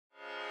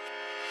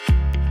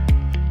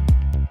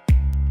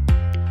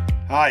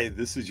Hi,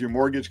 this is your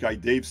mortgage guy,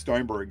 Dave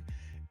Steinberg.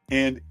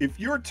 And if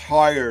you're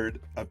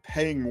tired of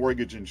paying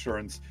mortgage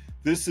insurance,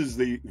 this is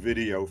the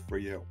video for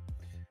you.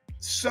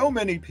 So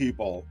many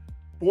people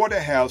bought a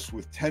house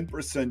with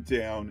 10%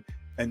 down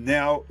and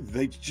now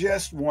they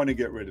just want to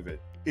get rid of it.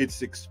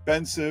 It's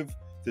expensive,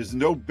 there's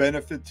no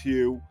benefit to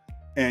you,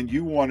 and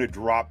you want to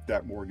drop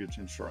that mortgage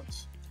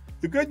insurance.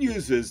 The good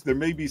news is there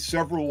may be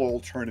several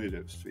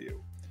alternatives for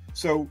you.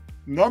 So,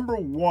 number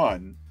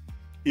one,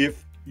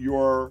 if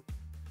your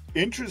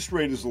interest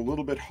rate is a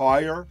little bit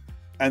higher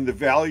and the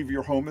value of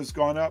your home has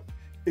gone up,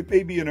 it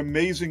may be an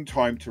amazing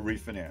time to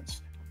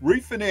refinance.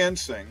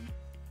 Refinancing,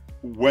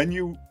 when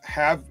you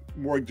have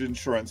mortgage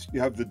insurance,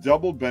 you have the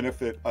double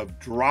benefit of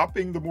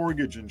dropping the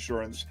mortgage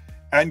insurance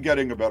and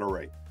getting a better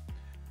rate.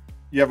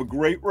 You have a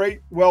great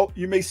rate, well,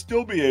 you may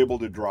still be able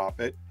to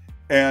drop it.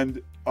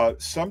 And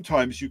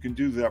sometimes you can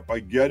do that by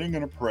getting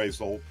an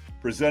appraisal,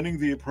 presenting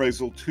the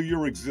appraisal to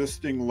your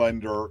existing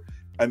lender,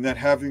 and then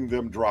having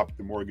them drop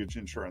the mortgage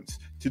insurance.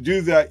 To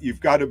do that, you've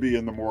got to be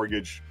in the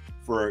mortgage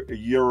for a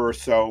year or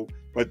so,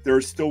 but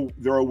there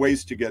are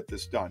ways to get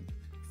this done.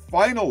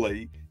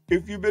 Finally,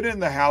 if you've been in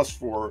the house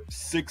for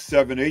 6,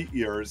 7, 8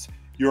 years,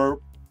 your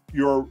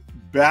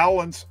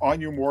balance on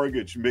your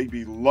mortgage may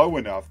be low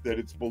enough that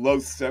it's below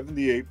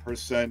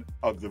 78%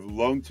 of the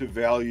loan to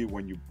value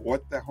when you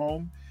bought the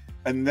home,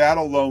 and that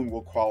alone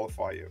will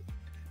qualify you.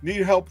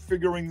 Need help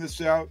figuring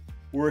this out?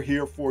 We're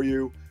here for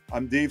you.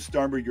 I'm Dave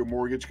Steinberg, your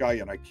mortgage guy,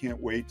 and I can't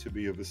wait to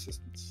be of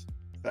assistance.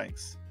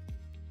 Thanks.